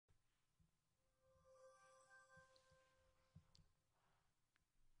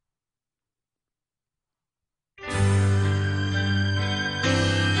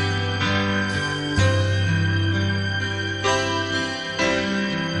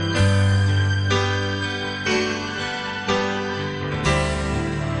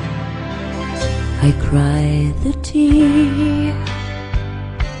I cried the tear,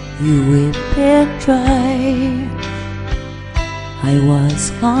 you wept it dry. I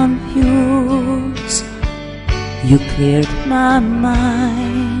was confused, you cleared my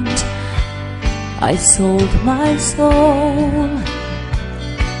mind. I sold my soul,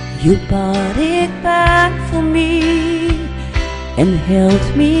 you bought it back for me, and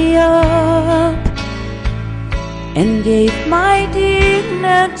held me up, and gave my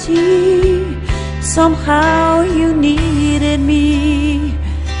dignity. Somehow you needed me.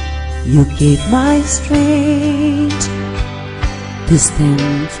 You gave my strength to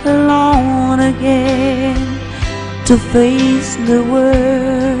stand alone again, to face the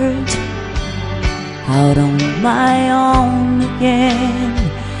world out on my own again.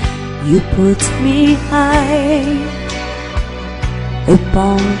 You put me high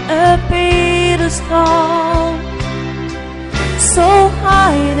upon a pedestal, so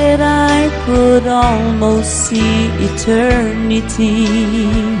high that I could almost see eternity.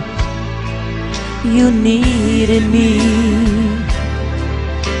 You needed me,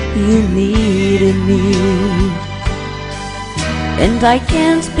 you needed me, and I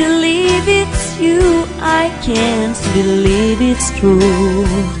can't believe it's you, I can't believe it's true.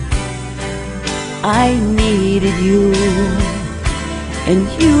 I needed you, and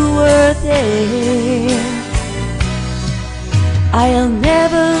you were there. I'll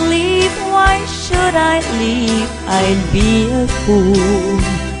never leave, why should I leave? I'd be a fool,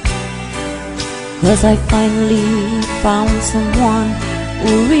 'cause I finally found someone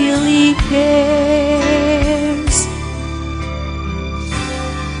who really cares.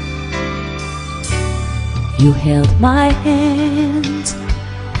 You held my hand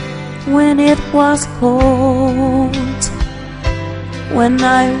when it was cold, when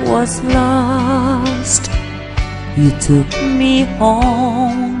I was lost. You took me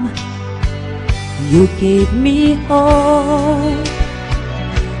home, you gave me hope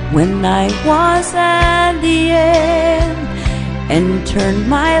when I was at the end, and turned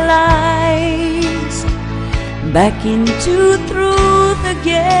my life back into truth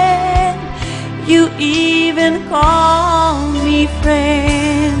again. You even called me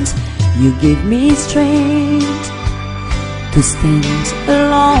friend. You gave me strength to stand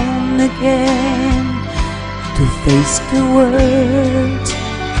alone again, to face the world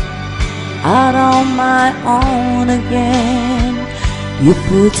out on my own again. You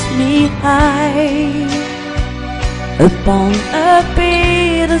put me high upon a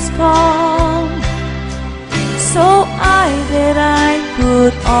pedestal, so high that I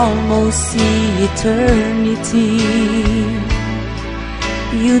could almost see eternity.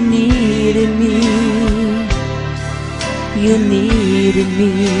 You needed me, you needed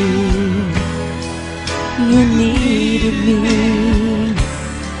me, you needed me,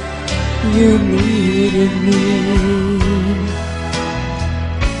 you needed me.